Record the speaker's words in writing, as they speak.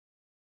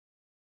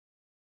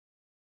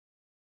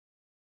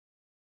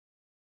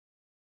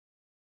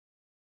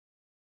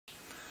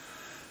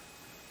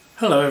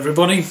Hello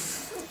everybody.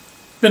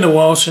 Been a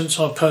while since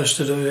I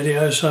posted a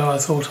video, so I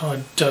thought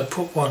I'd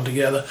put one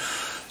together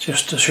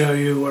just to show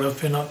you what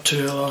I've been up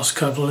to the last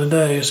couple of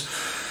days.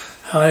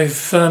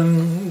 I've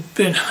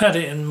had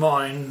it in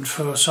mind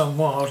for some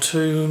while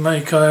to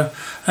make a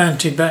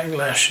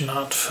anti-backlash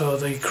nut for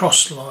the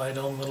cross slide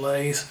on the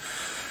lathe,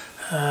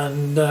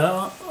 and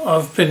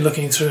I've been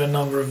looking through a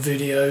number of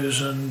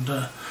videos, and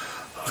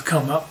I've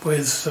come up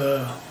with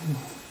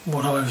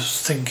what I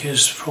think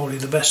is probably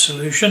the best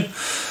solution.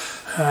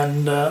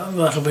 And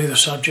that'll be the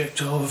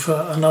subject of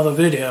another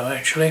video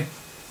actually.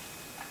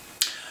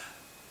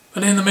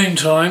 But in the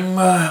meantime,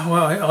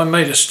 I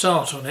made a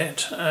start on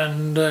it,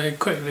 and it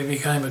quickly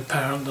became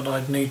apparent that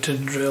I'd need to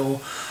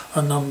drill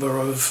a number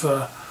of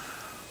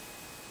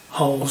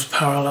holes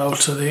parallel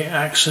to the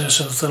axis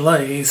of the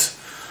lathe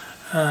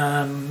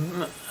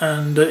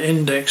and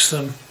index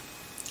them.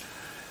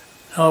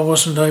 I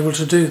wasn't able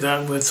to do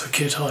that with the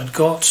kit I'd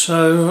got,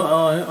 so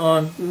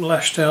I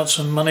lashed out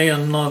some money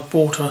and I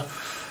bought a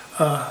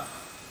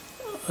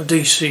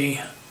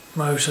DC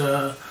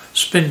motor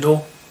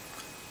spindle,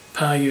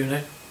 power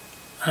unit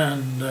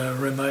and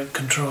remote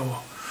control,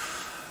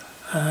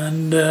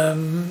 and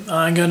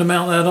I'm going to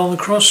mount that on the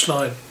cross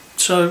slide.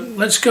 So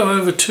let's go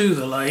over to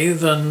the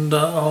lathe and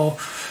I'll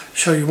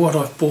show you what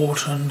I've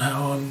bought and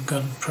how I'm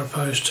going to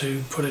propose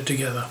to put it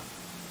together.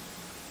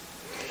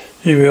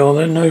 Here we are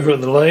then, over at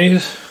the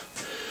lathe,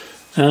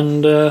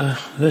 and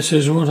this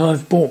is what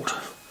I've bought.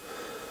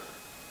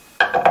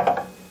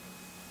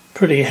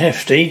 Pretty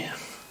hefty,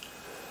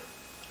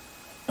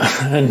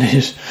 and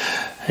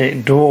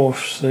it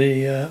dwarfs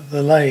the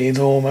lathe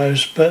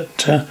almost,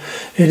 but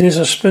it is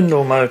a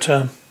spindle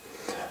motor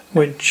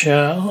which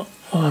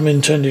I'm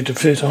intending to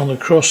fit on the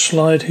cross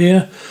slide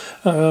here,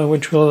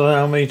 which will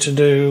allow me to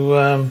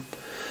do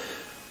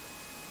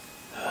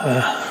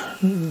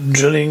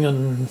drilling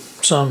and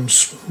some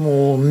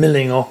small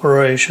milling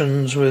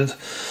operations with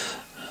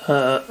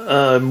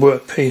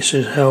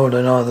workpieces held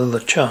in either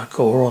the chuck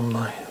or on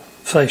the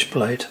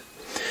faceplate.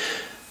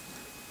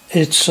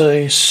 It's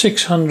a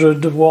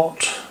 600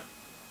 watt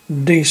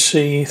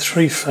DC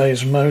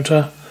 3-phase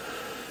motor,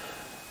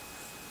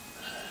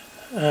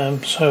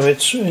 so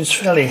it's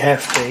fairly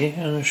hefty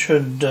and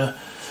should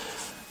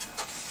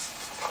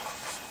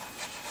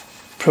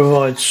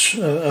provide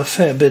a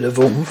fair bit of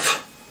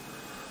oomph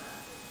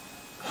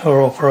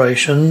for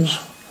operations.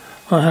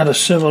 I had a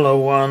similar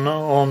one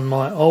on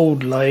my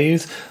old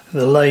lathe,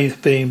 the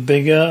lathe being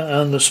bigger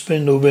and the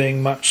spindle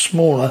being much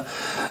smaller,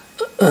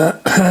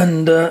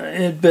 and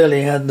it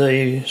barely had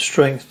the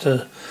strength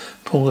to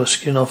pull the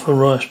skin off a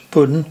rice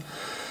pudding,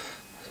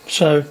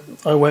 so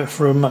I went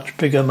for a much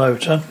bigger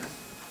motor.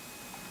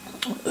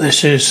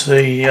 This is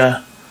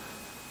the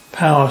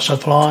power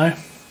supply.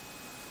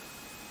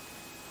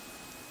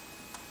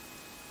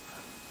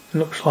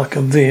 Looks like a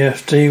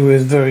VFD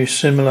with very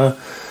similar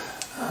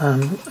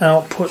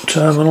output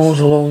terminals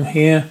along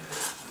here,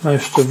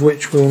 most of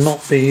which will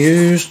not be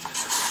used.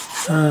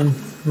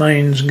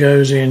 Mains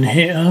goes in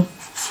here,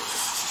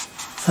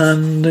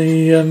 and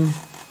the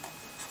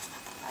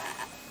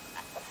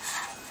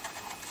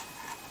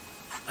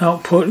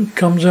output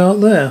comes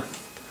out there.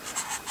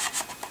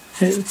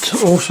 It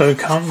also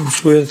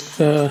comes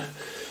with,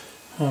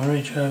 I'll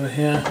reach over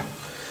here,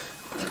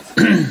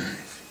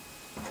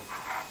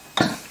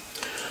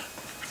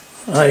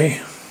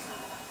 a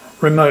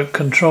remote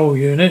control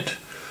unit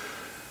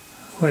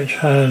which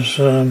has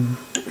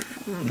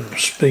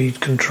speed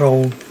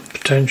control,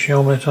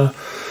 potentiometer,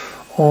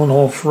 on,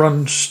 off,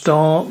 run,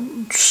 start,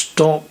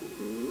 stop,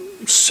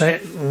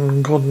 set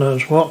and God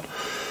knows what,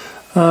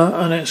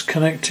 and it's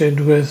connected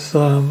with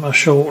a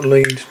short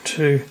lead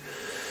to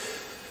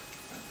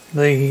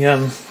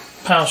the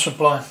power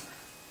supply.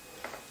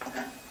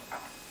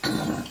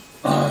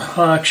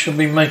 I'll actually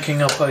be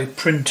making up a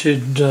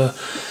printed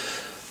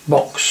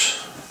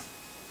box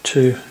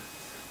to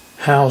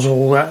house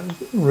all that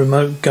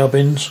remote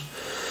gubbins,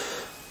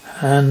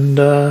 and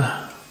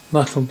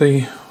that'll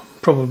be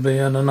probably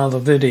in another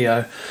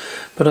video,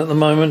 but at the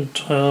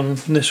moment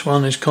this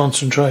one is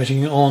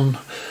concentrating on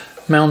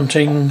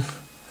mounting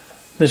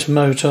this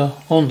motor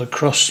on the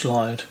cross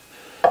slide.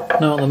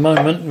 Now at the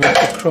moment, with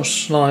the cross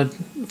slide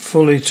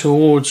fully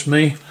towards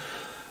me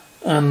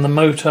and the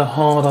motor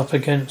hard up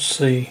against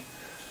the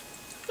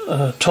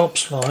top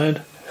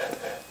slide,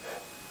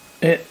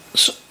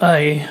 it's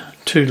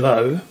too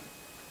low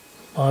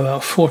by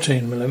about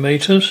 14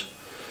 millimeters,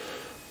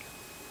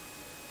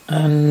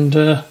 and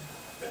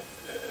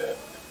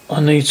I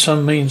need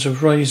some means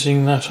of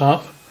raising that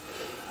up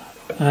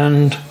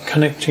and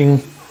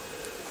connecting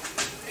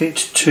it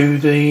to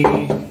the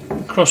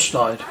cross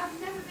slide.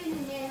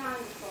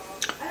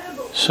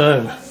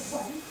 So,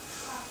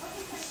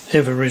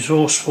 ever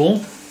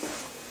resourceful,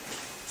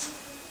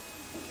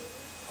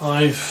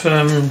 I've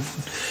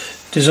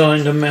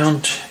designed a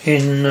mount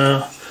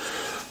in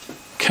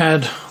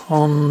CAD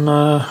on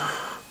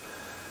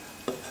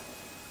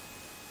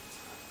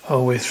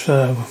with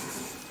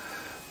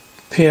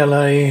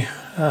PLA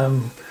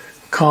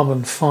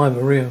carbon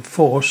fibre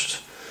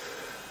reinforced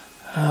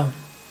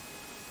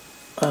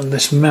and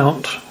this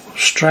mount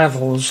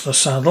straddles the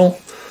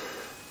saddle.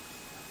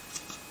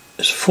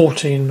 It's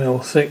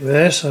 14mm thick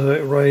there, so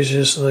it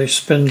raises the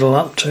spindle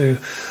up to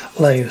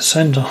lathe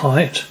centre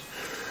height.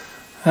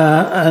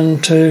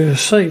 And to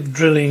save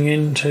drilling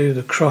into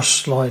the cross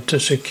slide to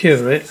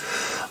secure it,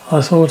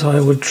 I thought I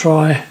would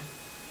try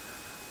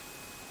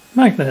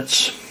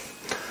magnets.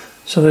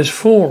 So there's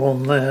 4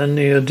 on there,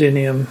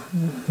 neodymium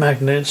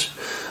magnets,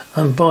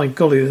 and by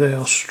golly they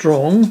are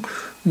strong.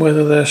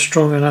 Whether they're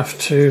strong enough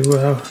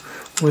to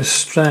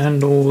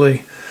withstand all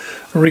the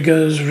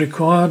rigours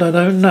required, I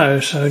don't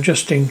know. So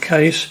just in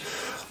case,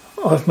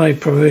 I've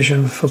made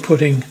provision for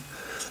putting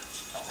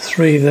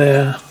 3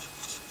 there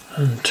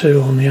and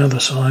 2 on the other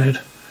side,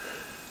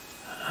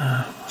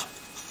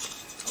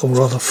 or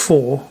rather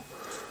 4.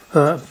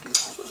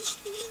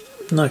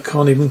 No, I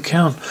can't even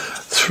count.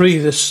 3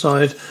 this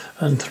side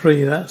and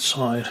 3 that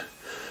side.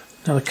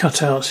 Now the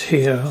cutouts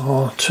here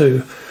are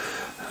to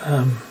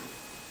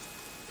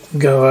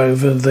go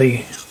over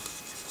the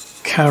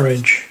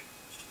carriage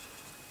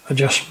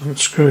adjustment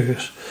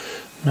screws.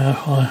 Now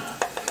if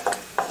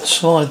I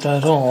slide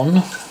that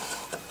on,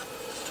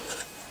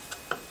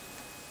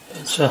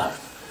 it's a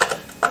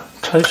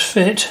close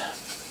fit,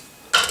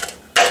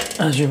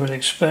 as you would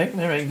expect.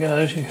 There it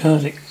goes, you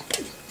heard it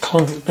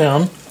clunk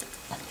down.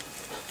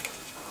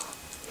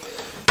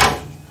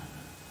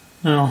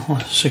 Now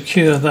I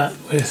secure that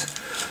with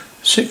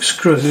 6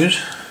 screws.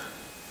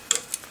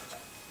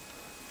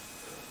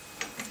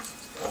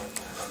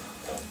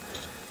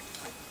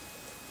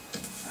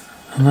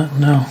 And that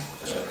now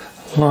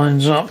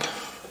lines up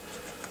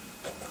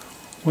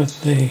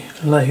with the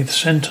lathe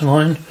centre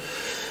line,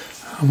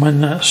 and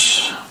when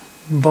that's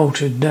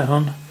bolted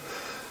down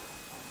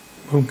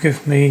will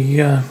give me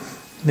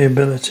the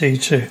ability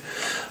to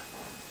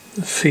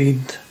feed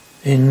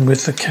in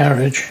with the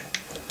carriage.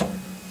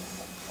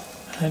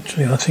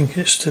 Actually I think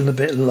it's still a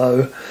bit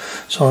low,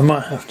 so I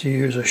might have to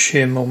use a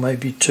shim or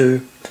maybe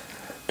 2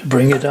 to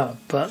bring it up,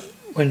 but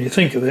when you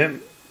think of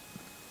it,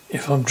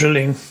 if I'm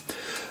drilling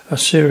a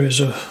series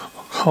of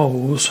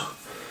holes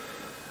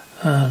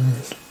and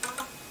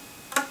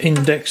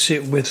index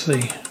it with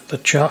the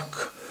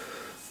chuck,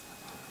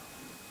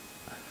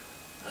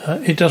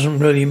 it doesn't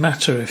really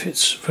matter if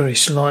it's very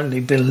slightly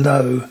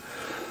below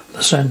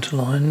the centre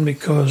line,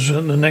 because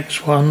the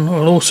next one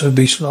will also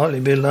be slightly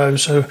below,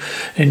 so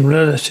in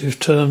relative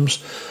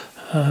terms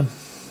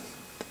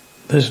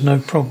there's no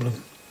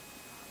problem.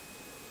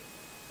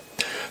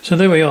 So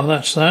there we are,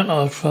 that's that.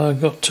 I've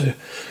got to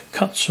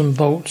cut some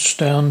bolts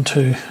down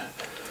to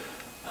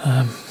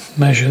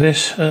measure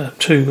this,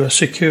 to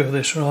secure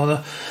this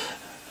rather,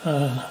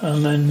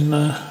 and then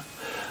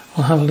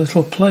I'll have a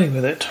little play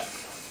with it.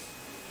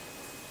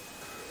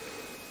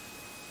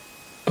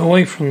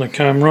 Away from the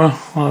camera,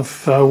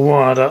 I've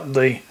wired up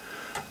the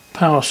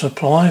power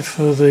supply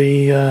for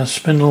the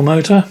spindle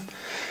motor,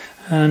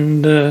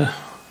 and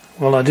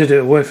well, I did it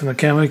away from the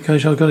camera in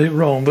case I got it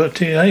wrong,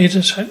 but it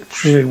is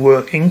actually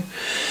working,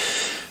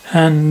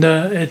 and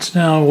it's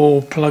now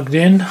all plugged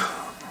in.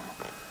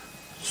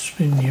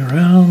 Spin you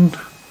around.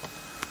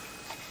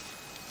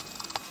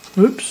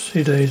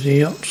 Whoopsie daisy,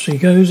 upsy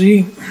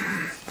goesy.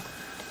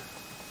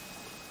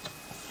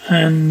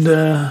 And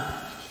oh,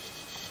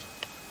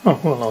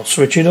 well, I'll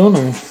switch it on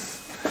and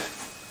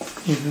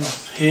you can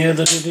hear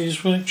that it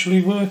is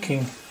actually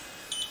working.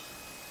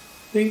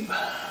 Beep.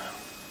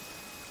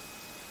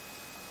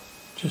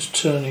 Just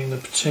turning the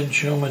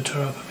potentiometer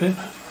up a bit.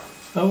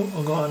 Oh,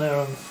 I've got an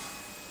error.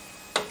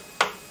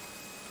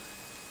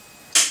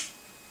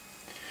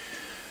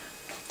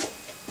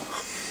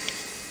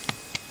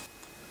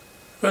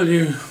 Well,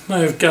 you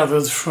may have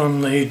gathered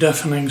from the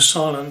deafening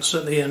silence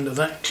at the end of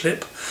that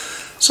clip,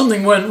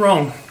 something went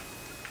wrong,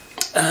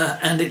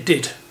 and it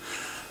did.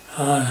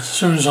 As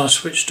soon as I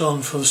switched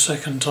on for the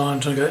second time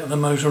to get the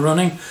motor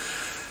running,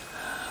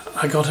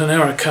 I got an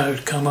error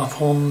code come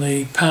up on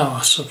the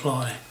power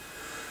supply.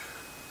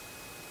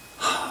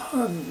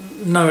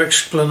 No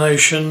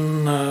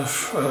explanation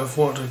of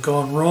what had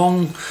gone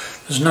wrong.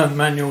 There's no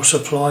manual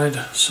supplied,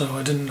 so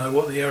I didn't know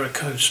what the error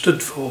code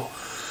stood for.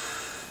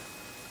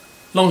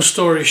 Long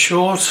story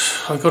short,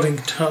 I got in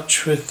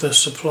touch with the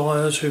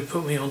suppliers who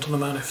put me onto the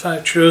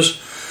manufacturers,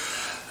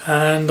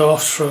 and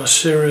after a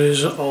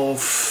series of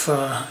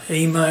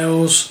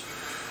emails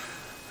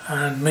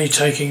and me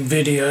taking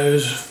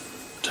videos,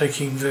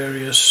 taking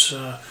various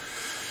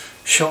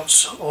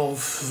shots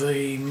of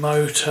the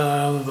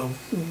motor,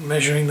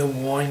 measuring the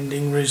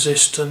winding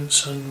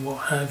resistance and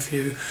what have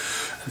you,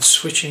 and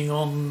switching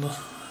on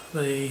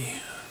the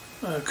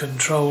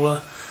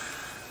controller,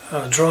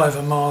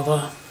 driver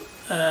rather,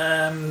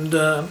 and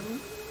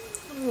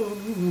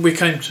we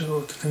came to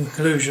the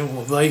conclusion,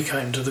 or they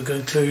came to the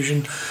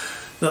conclusion,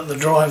 that the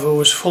driver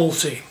was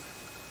faulty.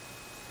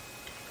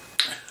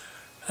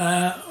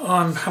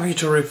 I'm happy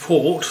to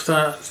report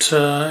that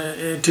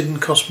it didn't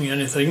cost me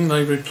anything.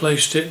 They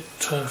replaced it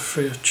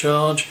free of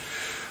charge,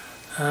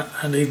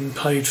 and even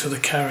paid for the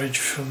carriage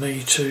for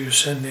me to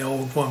send the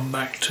old one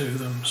back to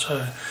them,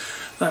 so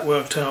that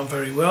worked out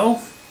very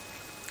well.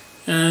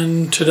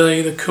 and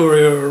today the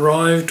courier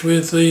arrived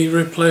with the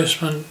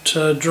replacement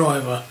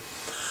driver.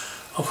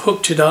 I've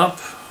hooked it up,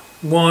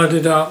 wired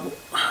it up,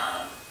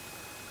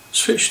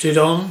 switched it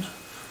on,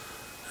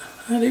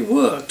 and it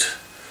worked.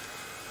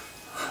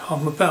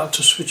 I'm about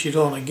to switch it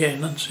on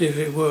again and see if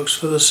it works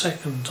for the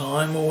second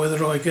time or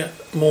whether I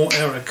get more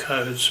error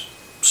codes.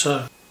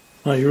 So,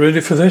 are you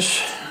ready for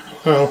this?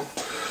 Well,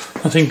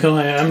 I think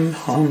I am.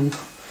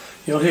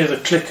 You'll hear the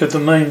click of the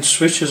main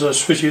switch as I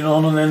switch it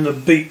on, and then the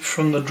beep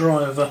from the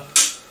driver.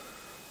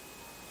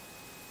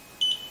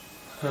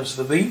 There's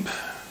the beep.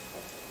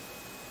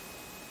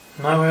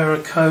 No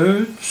error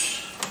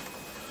codes.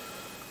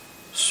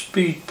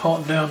 Speed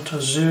pot down to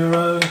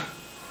 0.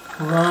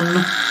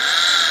 Run.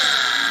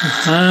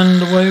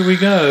 And away we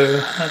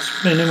go.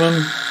 That's minimum.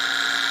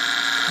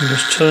 I'm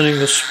just turning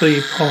the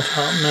speed pot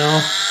up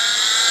now.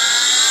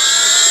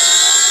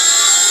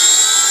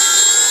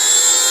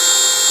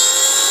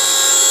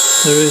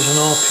 There is an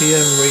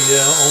RPM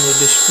readout on the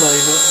display,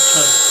 but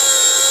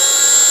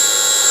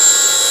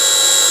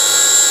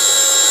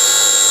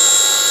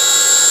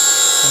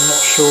I'm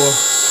not sure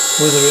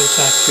whether it's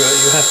accurate.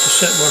 You have to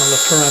set one of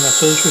the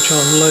parameters, which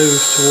I'm loath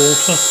to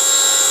alter.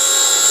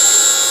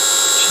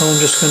 So I'm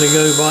just going to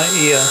go by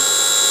ear.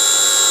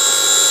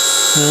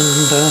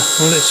 And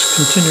well, it's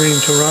continuing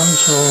to run,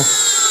 so I'll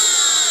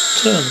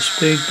turn the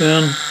speed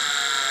down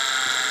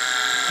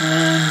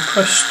and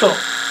press stop.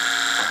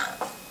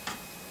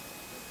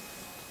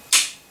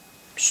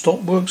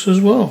 Stop works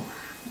as well.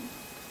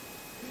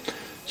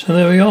 So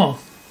there we are.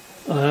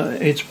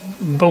 It's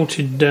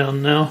bolted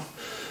down now.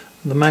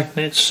 The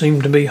magnets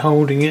seem to be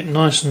holding it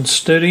nice and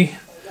steady.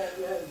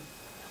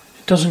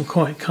 It doesn't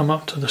quite come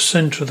up to the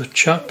centre of the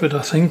chuck, but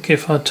I think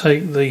if I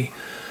take the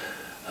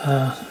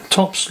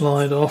top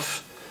slide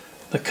off,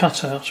 the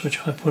cutouts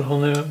which I put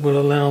on there will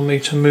allow me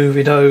to move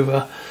it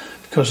over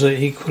because they're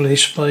equally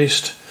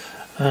spaced,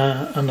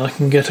 and I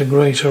can get a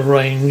greater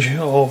range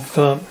of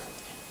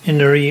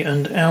innery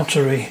and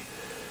outery.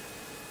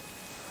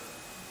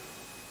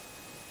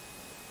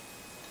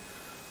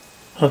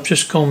 I've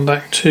just gone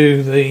back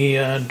to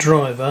the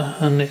driver,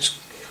 and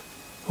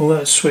although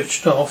it's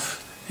switched off,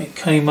 it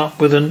came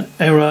up with an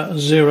error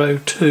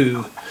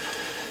 02.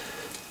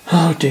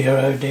 Oh dear,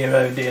 oh dear,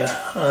 oh dear.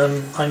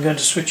 I'm going to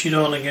switch it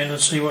on again and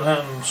see what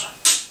happens.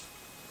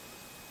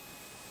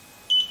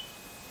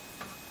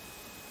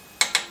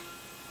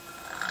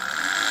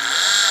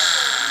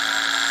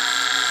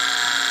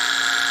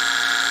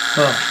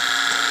 Well,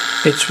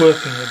 it's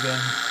working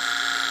again.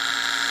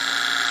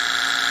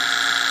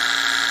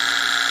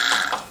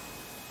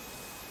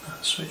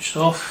 That's switched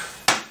off.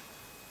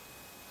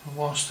 And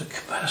whilst the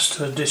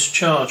capacitor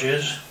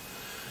discharges,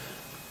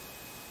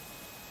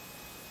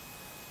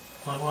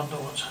 I wonder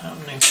what's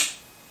happening.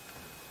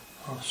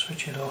 I'll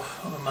switch it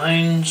off at the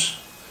mains.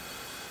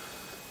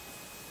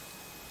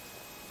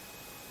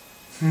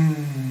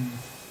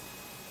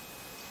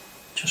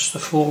 Just the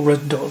 4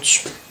 red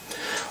dots.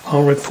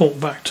 I'll report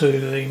back to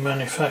the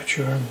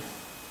manufacturer, and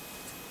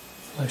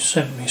they've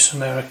sent me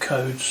some error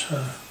codes,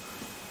 so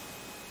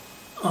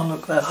I'll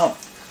look that up.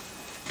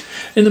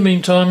 In the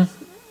meantime,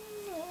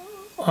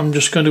 I'm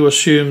just going to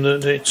assume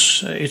that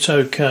it's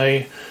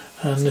okay,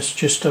 and it's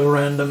just a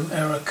random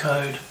error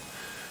code.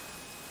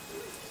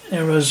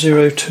 Error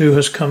 02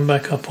 has come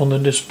back up on the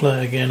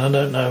display again. I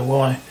don't know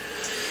why.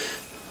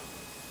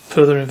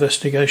 Further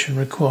investigation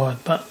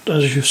required, but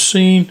as you've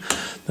seen,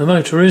 the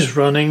motor is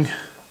running,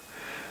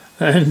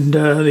 and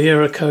the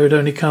error code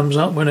only comes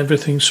up when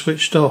everything's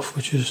switched off,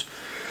 which is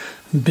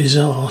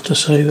bizarre to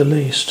say the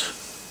least.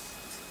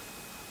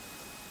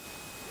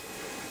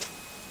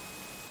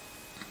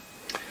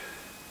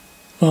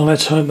 Well,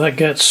 let's hope that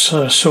gets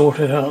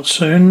sorted out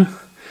soon.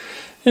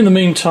 In the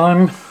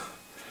meantime,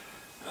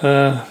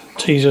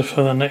 teaser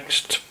for the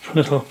next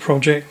little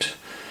project.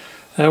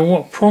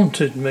 What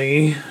prompted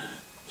me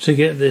to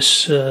get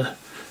this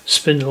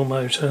spindle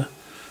motor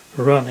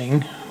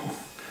running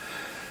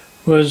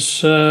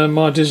was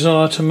my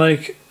desire to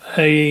make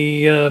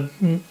a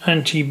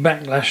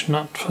anti-backlash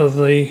nut for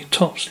the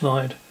top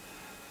slide,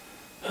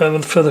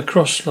 for the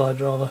cross slide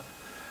rather.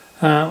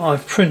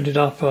 I've printed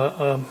up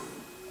a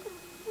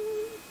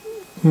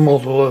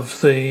model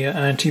of the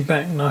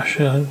anti-backlash,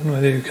 I don't know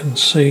whether you can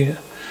see it.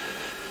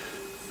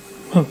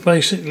 But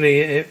basically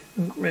it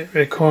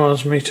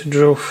requires me to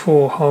drill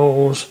 4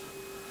 holes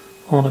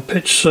on a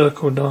pitch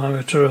circle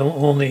diameter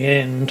on the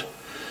end.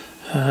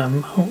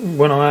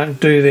 When I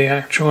do the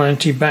actual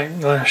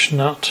anti-backlash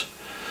nut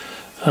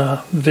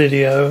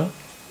video,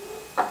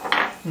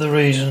 the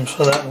reason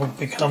for that will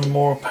become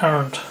more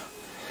apparent.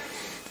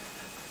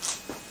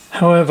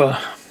 However,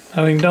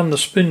 having done the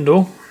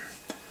spindle,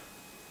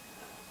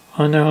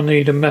 I now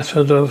need a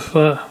method of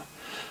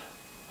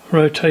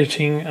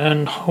rotating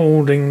and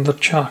holding the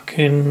chuck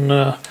in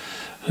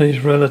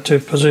these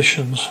relative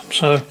positions.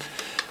 So,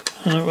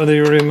 I don't know whether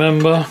you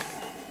remember,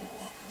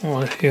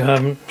 or if you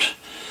haven't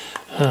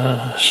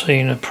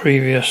seen a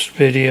previous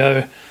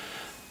video,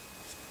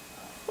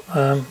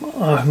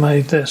 I've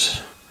made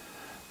this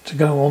to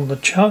go on the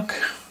chuck.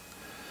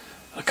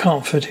 I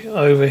can't fit it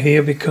over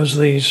here because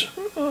these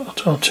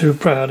are too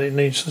proud. It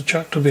needs the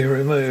chuck to be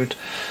removed,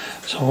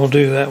 so I'll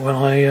do that when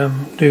I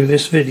do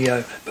this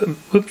video. But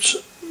whoops,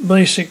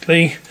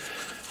 basically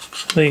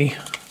the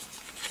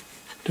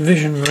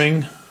division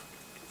ring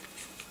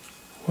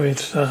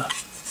with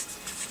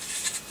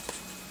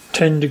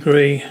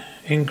 10-degree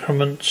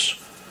increments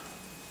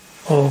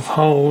of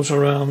holes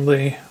around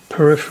the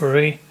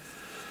periphery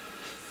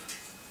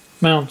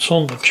mounts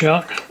on the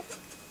chuck.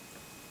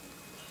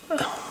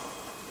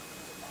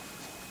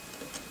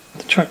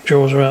 The chuck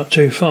jaws are out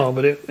too far,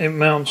 but it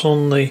mounts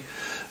on the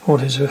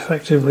what is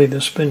effectively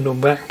the spindle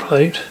back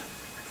plate,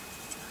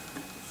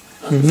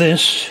 and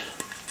this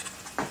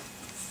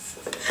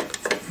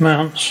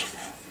mounts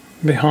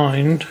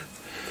behind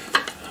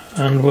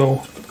and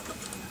will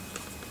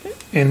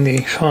in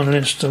the final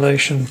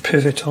installation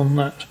pivot on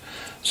that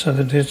so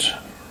that it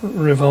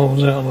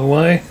revolves out of the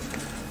way,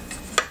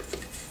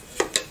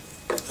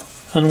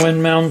 and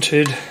when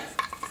mounted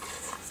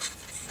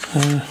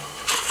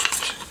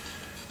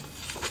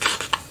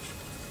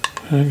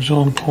for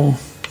example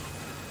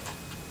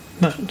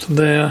that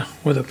there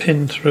with a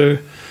pin through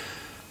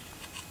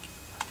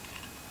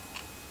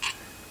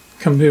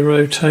can be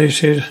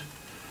rotated,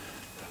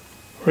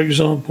 for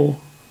example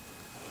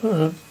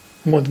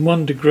with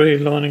 1 degree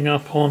lining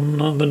up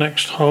on the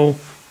next hole,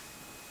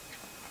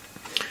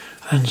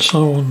 and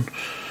so on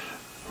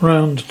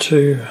round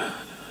to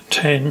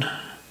 10,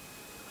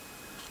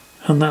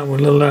 and that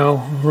will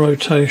allow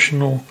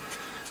rotational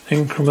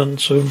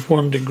increments of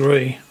 1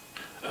 degree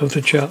of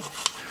the chuck.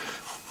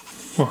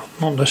 Well,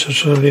 not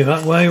necessarily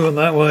that way, but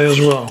that way as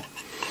well.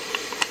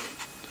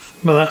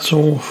 But that's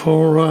all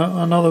for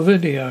another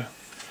video,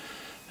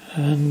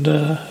 and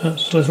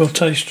that's a little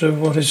taste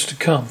of what is to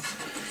come.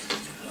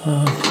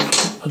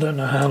 I don't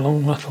know how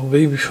long that'll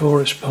be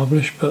before it's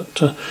published,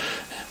 but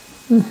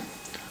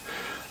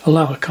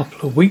allow a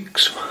couple of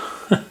weeks.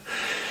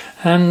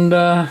 And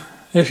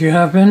if you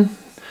have been,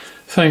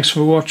 thanks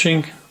for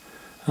watching,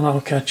 and I'll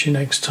catch you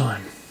next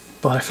time.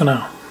 Bye for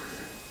now.